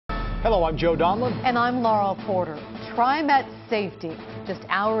Hello, I'm Joe Donlin. And I'm Laurel Porter. TriMet safety. Just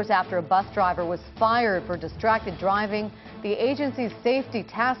hours after a bus driver was fired for distracted driving, the agency's safety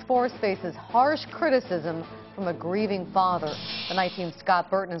task force faces harsh criticism from a grieving father. The 19's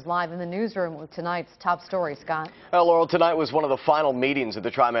Scott Burton is live in the newsroom with tonight's top story. Scott. Well, Laurel, tonight was one of the final meetings of the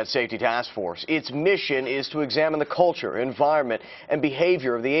TriMet Safety Task Force. Its mission is to examine the culture, environment, and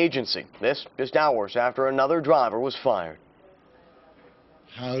behavior of the agency. This just hours after another driver was fired.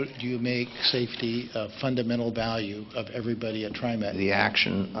 How do you make safety a fundamental value of everybody at TriMet? The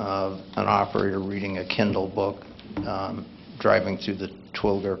action of an operator reading a Kindle book, driving through the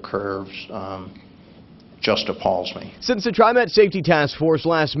Twilgar curves, just appalls me. Since the TriMet Safety Task Force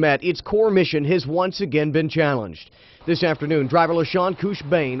last met, its core mission has once again been challenged. This afternoon, driver LaShawn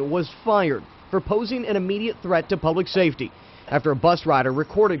Cushbain was fired for posing an immediate threat to public safety after a bus rider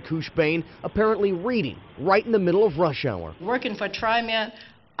recorded Cushbain apparently reading right in the middle of rush hour. Working for TriMet,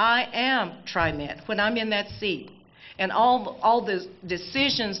 I am TriMet when I'm in that seat. And all the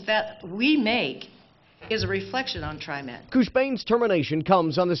decisions that we make is a reflection on TriMet. Cushbain's termination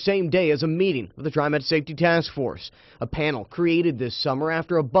comes on the same day as a meeting of the TriMet Safety Task Force, a panel created this summer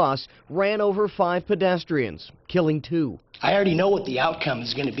after a bus ran over 5 pedestrians, killing 2. I already know what the outcome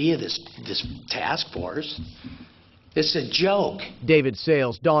is going to be of this task force. It's a joke. David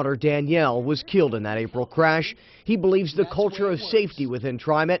Sale's daughter Danielle was killed in that April crash. He believes the culture of safety within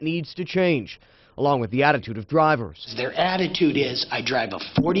TriMet needs to change, along with the attitude of drivers. Their attitude is, I drive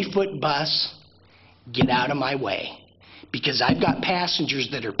a 40-foot bus, get out of my way, because I've got passengers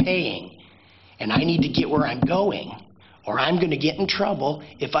that are paying, and I need to get where I'm going, or I'm going to get in trouble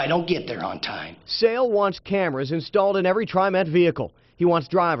if I don't get there on time. Sale wants cameras installed in every TriMet vehicle. He wants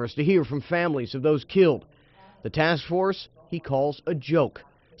drivers to hear from families of those killed. The task force he calls a joke,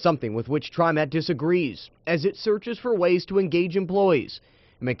 something with which TriMet disagrees, as it searches for ways to engage employees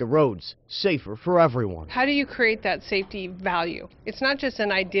and make the roads safer for everyone. How do you create that safety value? It's not just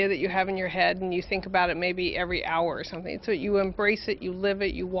an idea that you have in your head and you think about it maybe every hour or something. So you embrace it, you live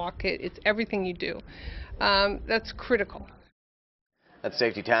it, you walk it. It's everything you do. That's critical. That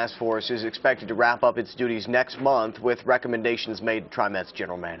Safety Task Force is expected to wrap up its duties next month with recommendations made to TriMet's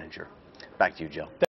general manager. Back to you, Joe.